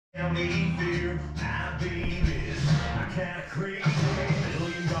don't need fear. I believe it. I can't create $1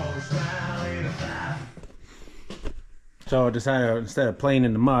 million smile in a five. So I decided instead of playing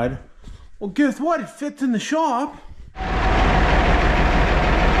in the mud, well, guess what? It fits in the shop. Oh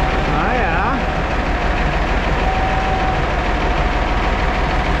yeah.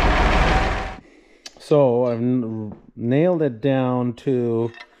 So I've nailed it down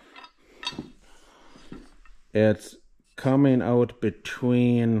to, it's coming out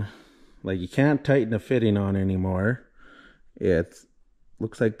between, like, you can't tighten the fitting on anymore. It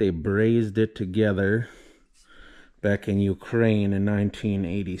looks like they brazed it together back in Ukraine in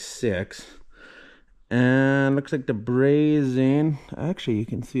 1986. And looks like the brazing, actually you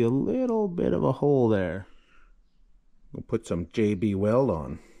can see a little bit of a hole there. We'll put some JB weld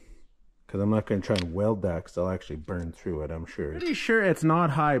on, because I'm not going to try and weld that because I'll actually burn through it, I'm sure. Pretty sure it's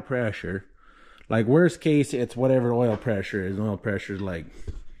not high pressure. Like, worst case, it's whatever oil pressure is. Oil pressure is like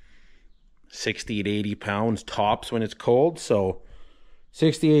 60 to 80 pounds tops when it's cold. So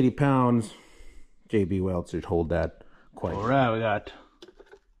 60, 80 pounds, JB weld should hold that quite. All right, we got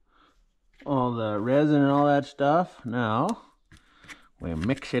all the resin and all that stuff. Now we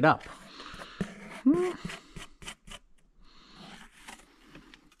mix it up.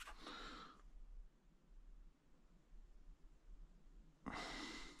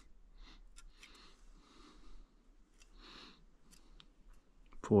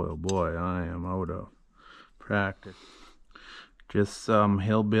 Boy, oh boy, I am out of practice. Just some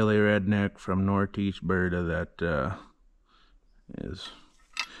hillbilly redneck from northeast Alberta that is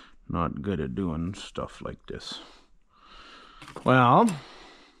not good at doing stuff like this. Well,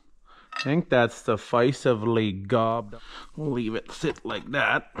 I think that's sufficiently gobbed. We'll leave it sit like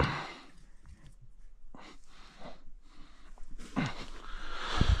that.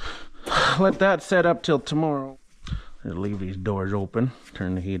 Let that set up till tomorrow. I'll leave these doors open,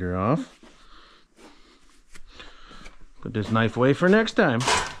 turn the heater off. Put this knife away for next time.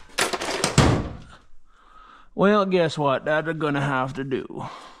 Well, guess what? That we're gonna have to do.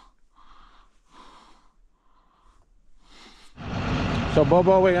 So,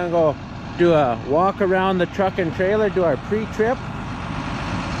 Bobo, we're gonna go do a walk around the truck and trailer, do our pre-trip.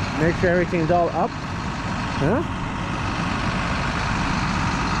 Make sure everything's all up. Huh?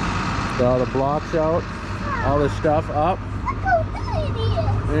 Get all the blocks out. All the stuff up. Look how dirty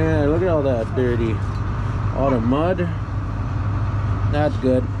it is. Yeah, look at all that dirty. All the mud. That's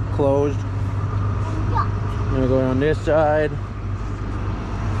good. Closed. I'm gonna go on this side.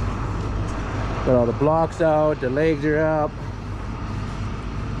 Got all the blocks out. The legs are up.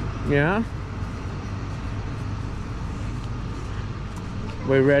 Yeah.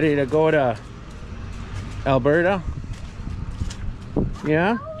 We ready to go to Alberta?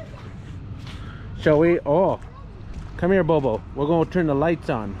 Yeah. Shall we? Oh, come here, Bobo. We're going to turn the lights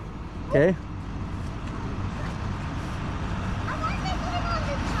on. Okay?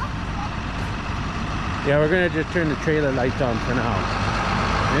 Yeah, we're going to just turn the trailer lights on for now.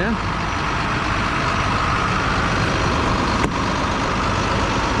 Yeah?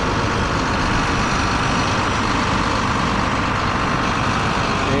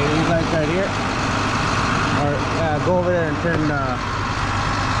 Okay, these lights right here. Or, go over there and turn the...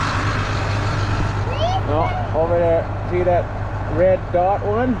 Oh, over there, see that red dot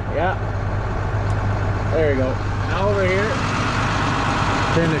one? Yeah. There you go. Now over here,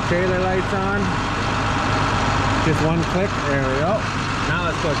 turn the trailer lights on. Just one click. There we go.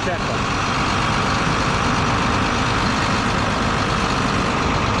 Now let's go check them.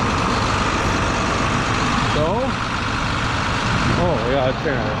 So, oh, we gotta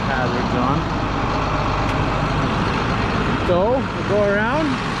turn our hazards on. So, we go around.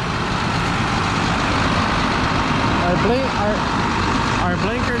 Our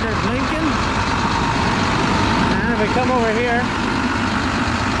blinkers are blinking, and if we come over here,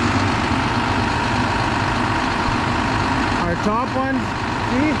 our top one,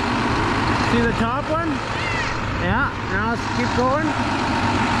 see the top one? Yeah, now let's keep going.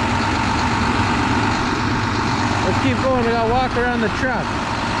 Let's keep going. We gotta walk around the truck.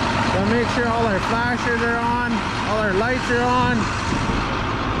 Gotta make sure all our flashers are on, all our lights are on.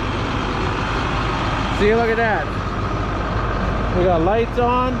 See, look at that. We got lights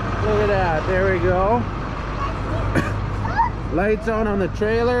on. Look at that. There we go. Lights on the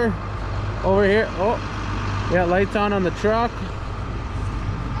trailer. Over here. Oh, yeah, lights on the truck.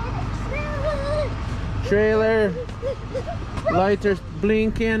 Trailer. Lights are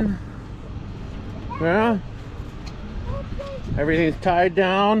blinking. Yeah. Everything's tied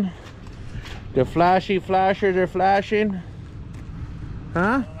down. The flashy flashers are flashing.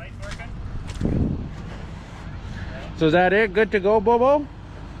 Huh? So is that it? Good to go, Bobo?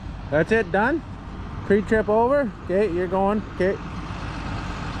 That's it, done? Pre-trip over? Okay, you're going. Okay. If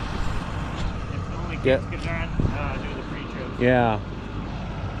only kids could do the pre-trip. Yeah.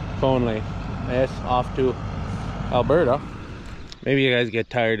 If only. Yes, off to Alberta. Maybe you guys get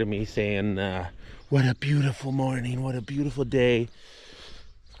tired of me saying, what a beautiful morning, what a beautiful day.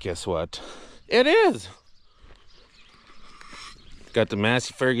 Guess what? It is. Got the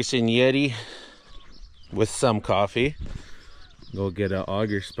Massey Ferguson Yeti with some coffee. Go get an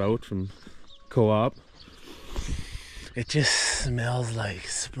auger spout from Co-op. It just smells like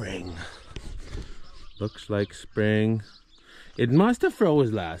spring. Looks like spring. It must have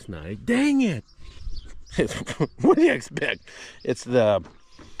froze last night. Dang it! What do you expect? It's the...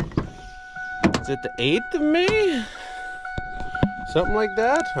 Is it the 8th of May? Something like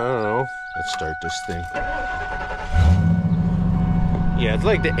that? I don't know. Let's start this thing. Yeah, it's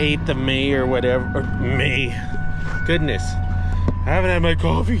like the 8th of May or whatever. Or May. Goodness. I haven't had my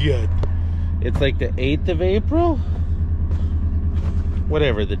coffee yet. It's like the 8th of April?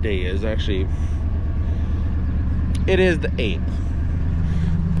 Whatever the day is, actually. It is the 8th.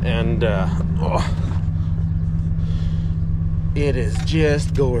 And, it is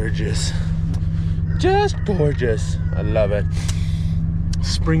just gorgeous. Just gorgeous. I love it.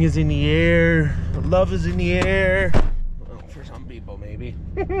 Spring is in the air. Love is in the air. Well, for some people, maybe.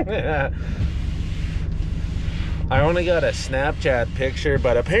 I only got a Snapchat picture,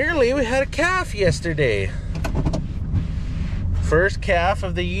 but apparently we had a calf yesterday. First calf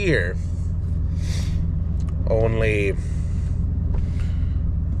of the year. Only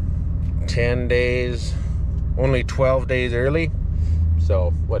 10 days, only 12 days early.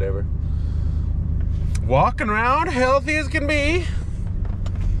 So, whatever. Walking around, healthy as can be.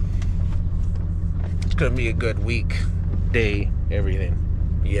 It's gonna be a good week, day, everything.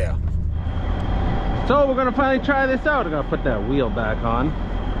 Yeah. So we're gonna finally try this out. I'm gonna put that wheel back on.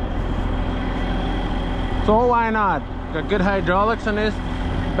 So why not? Got good hydraulics on this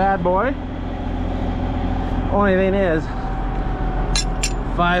bad boy. Only thing is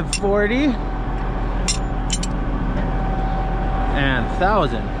 540 and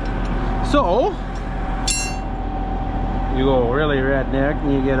 1000. So you go really redneck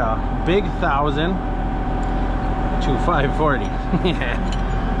and you get a big 1000 to 540. Yeah.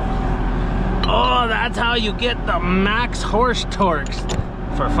 Oh, that's how you get the max horse torques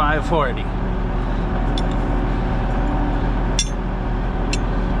for 540.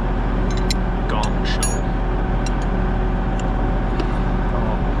 Gong show.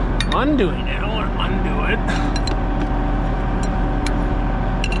 Oh, undoing it. I want to undo it.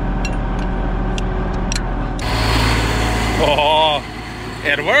 Oh,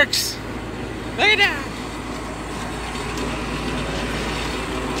 it works. Look at that.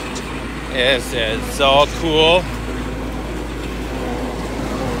 This is so cool.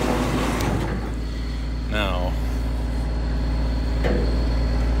 No.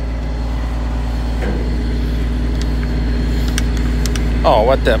 Oh,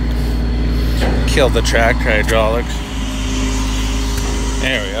 what the? Killed the tractor hydraulics.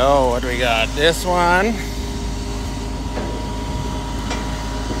 There we go. What do we got? This one.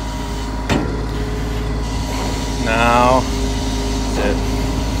 Now. That's it.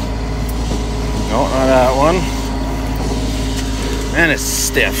 No, not that one. And it's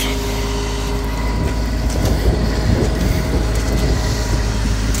stiff.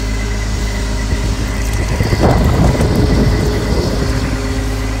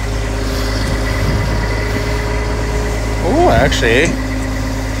 Oh, actually.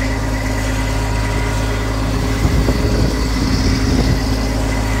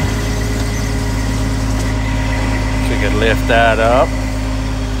 So we could lift that up.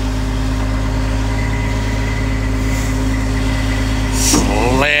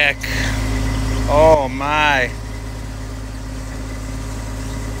 Slick. Oh my.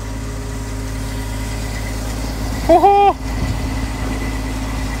 Woohoo.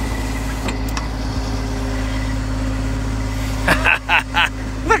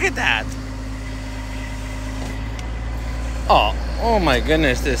 Look at that. Oh my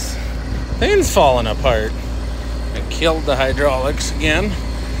goodness, this thing's falling apart. I killed the hydraulics again.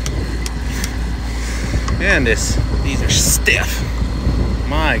 And these are stiff.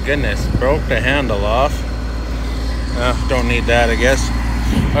 My goodness, broke the handle off. Don't need that, I guess.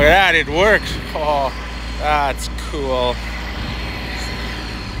 Look at that, it worked. Oh, that's cool.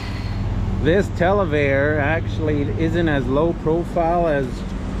 This Televair actually isn't as low profile as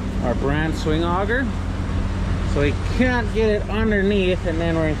our brand swing auger. So we can't get it underneath and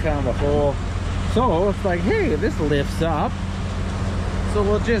then we're in kind of a hole. So it's like, hey, this lifts up. So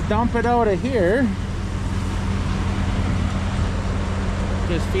we'll just dump it out of here.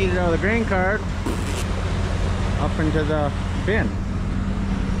 just feed it out of the grain cart up into the bin.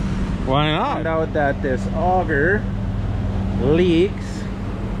 Why not? Found out that this auger leaks.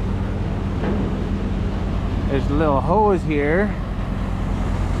 There's a little hose here,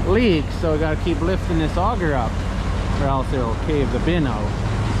 leaks, so I gotta keep lifting this auger up or else it'll cave the bin out.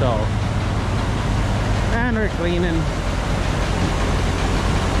 So, and we're cleaning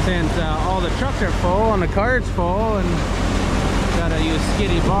since all the trucks are full and the cart's full, and gotta use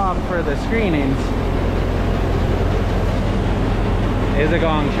Skitty Bob for the screenings. It's a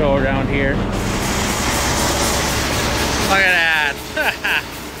gong show around here. Look at that.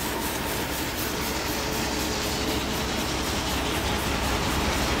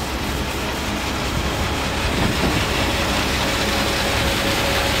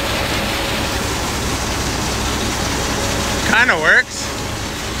 Kind of works.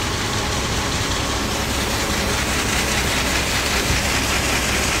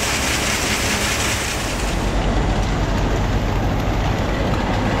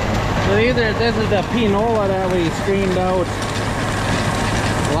 So this is the pinola that we screened out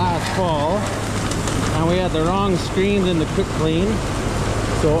last fall, and we had the wrong screens in the quick clean,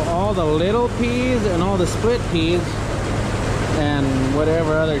 so all the little peas and all the split peas and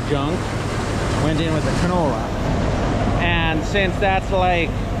whatever other junk went in with the canola. And since that's like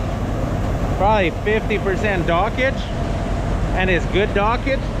probably 50% dockage and it's good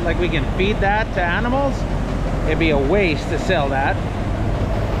dockage, like we can feed that to animals, it'd be a waste to sell that.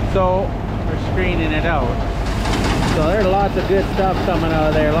 So we're screening it out. So there's lots of good stuff coming out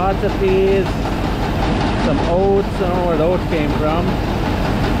of there. Lots of peas, some oats. I don't know where the oats came from.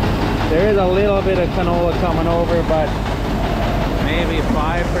 There is a little bit of canola coming over, but maybe 5%.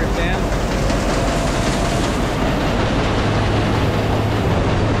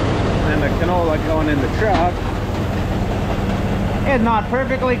 And the canola going in the truck. It's not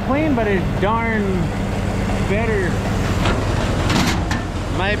perfectly clean, but it's darn better.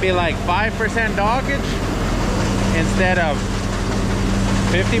 Might be like 5% dockage instead of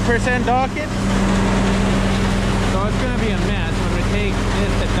 50% dockage. So it's gonna be a mess when we take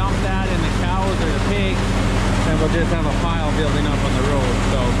this to dump that in the cows or the pigs, and we'll just have a pile building up on the road.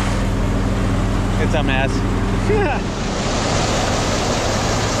 So it's a mess. Yeah.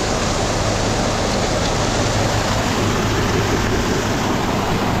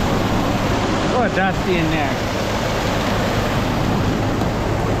 Oh, dusty in there.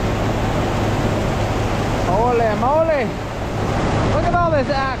 Holy moly! Look at all this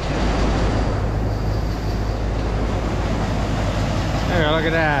action. There, look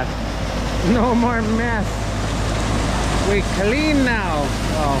at that. No more mess. We clean now.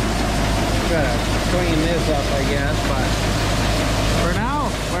 Well, gotta clean this up, I guess, but for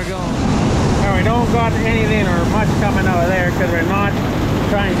now, we're going. Now, we don't got anything or much coming out of there because we're not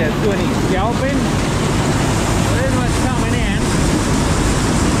trying to do any scalping. There is what's coming in.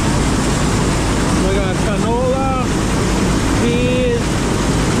 We got canola, peas.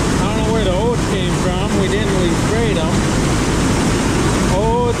 I don't know where the oats came from. We sprayed them.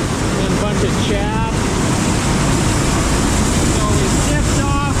 Oats and a bunch of chaff. So we snipped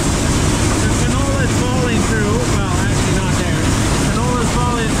off. The canola is falling through. Well, actually not there. Canola is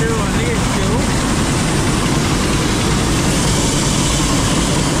falling through on these two.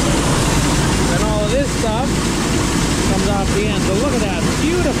 Then all of this stuff comes off the end. So look at that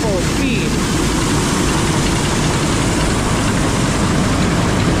beautiful feed.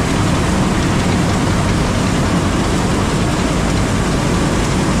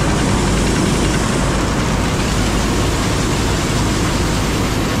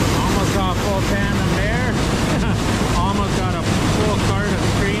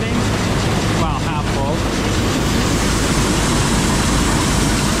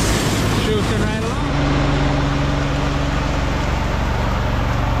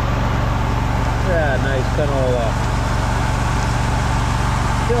 Canola.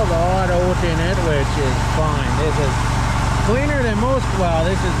 Still the odd oat in it, which is fine. This is cleaner than most. Well,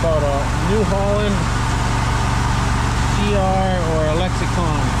 this is about a New Holland CR or a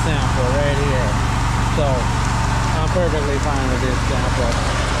Lexicon sample right here. So I'm perfectly fine with this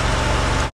sample.